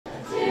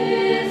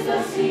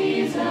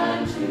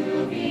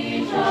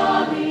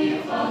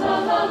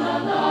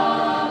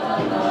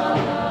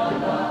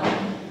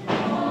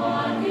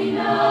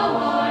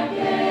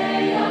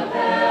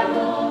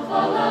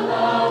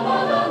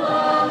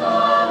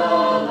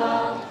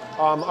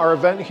Our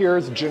event here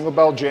is Jingle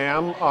Bell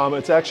Jam.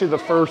 It's actually the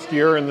first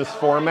year in this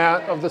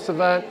format of this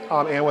event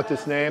and with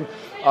this name.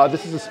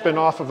 This is a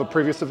spin-off of a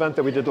previous event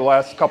that we did the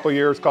last couple of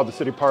years called the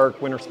City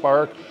Park Winter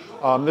Spark.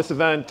 This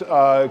event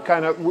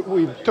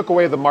we took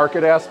away the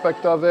market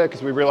aspect of it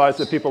because we realized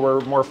that people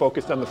were more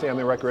focused on the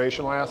family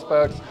recreational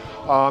aspects.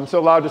 So it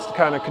allowed us to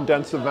kind of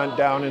condense the event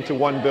down into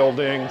one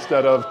building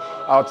instead of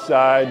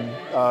outside.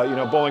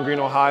 Bowling Green,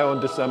 Ohio in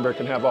December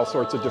can have all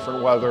sorts of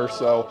different weather.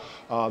 So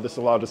this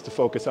allowed us to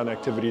focus on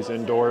activities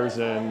indoors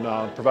and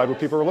provide what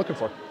people were looking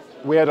for.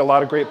 We had a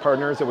lot of great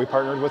partners that we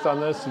partnered with on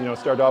this.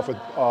 Started off with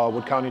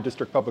Wood County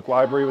District Public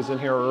Library was in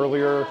here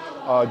earlier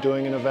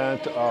doing an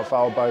event,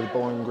 followed by the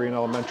Bowling Green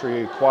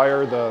Elementary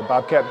Choir, the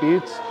Bobcat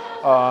Beats,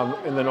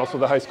 and then also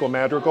the high school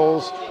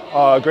madrigals.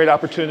 Great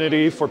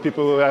opportunity for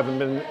people who haven't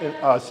been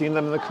seen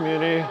them in the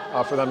community,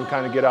 for them to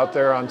kind of get out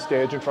there on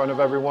stage in front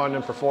of everyone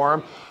and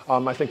perform.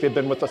 I think they've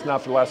been with us now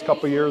for the last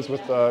couple of years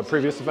with the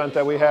previous event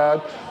that we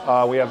had.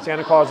 We have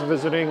Santa Claus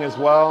visiting as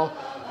well.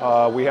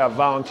 We have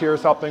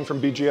volunteers helping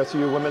from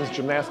BGSU women's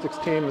gymnastics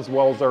team as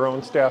well as our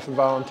own staff and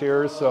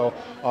volunteers. So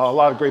a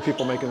lot of great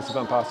people making this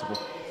event possible.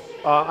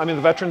 The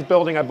Veterans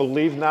Building, I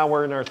believe now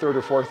we're in our third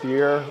or fourth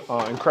year.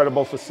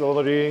 Incredible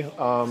facility.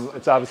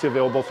 It's obviously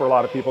available for a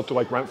lot of people to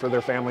rent for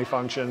their family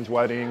functions,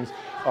 weddings.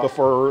 But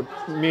for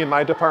me and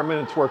my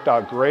department, it's worked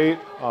out great.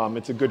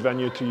 It's a good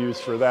venue to use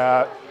for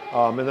that.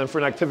 And then for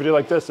an activity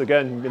like this,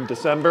 again, in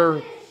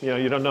December,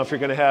 you don't know if you're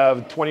going to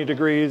have 20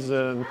 degrees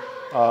and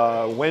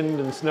wind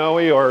and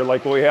snowy, or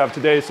like what we have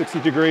today, 60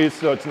 degrees.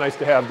 So it's nice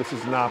to have this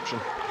as an option.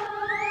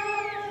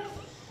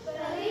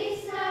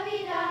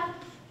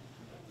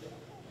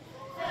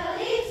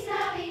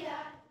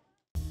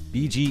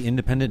 BG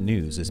Independent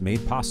News is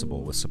made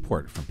possible with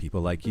support from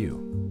people like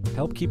you.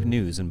 Help keep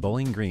news in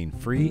Bowling Green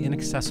free and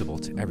accessible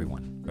to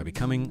everyone by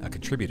becoming a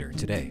contributor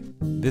today.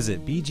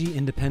 Visit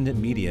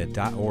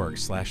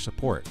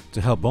bgindependentmedia.org/support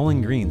to help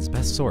Bowling Green's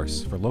best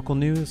source for local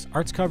news,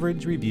 arts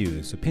coverage,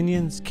 reviews,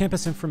 opinions,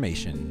 campus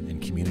information,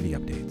 and community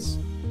updates.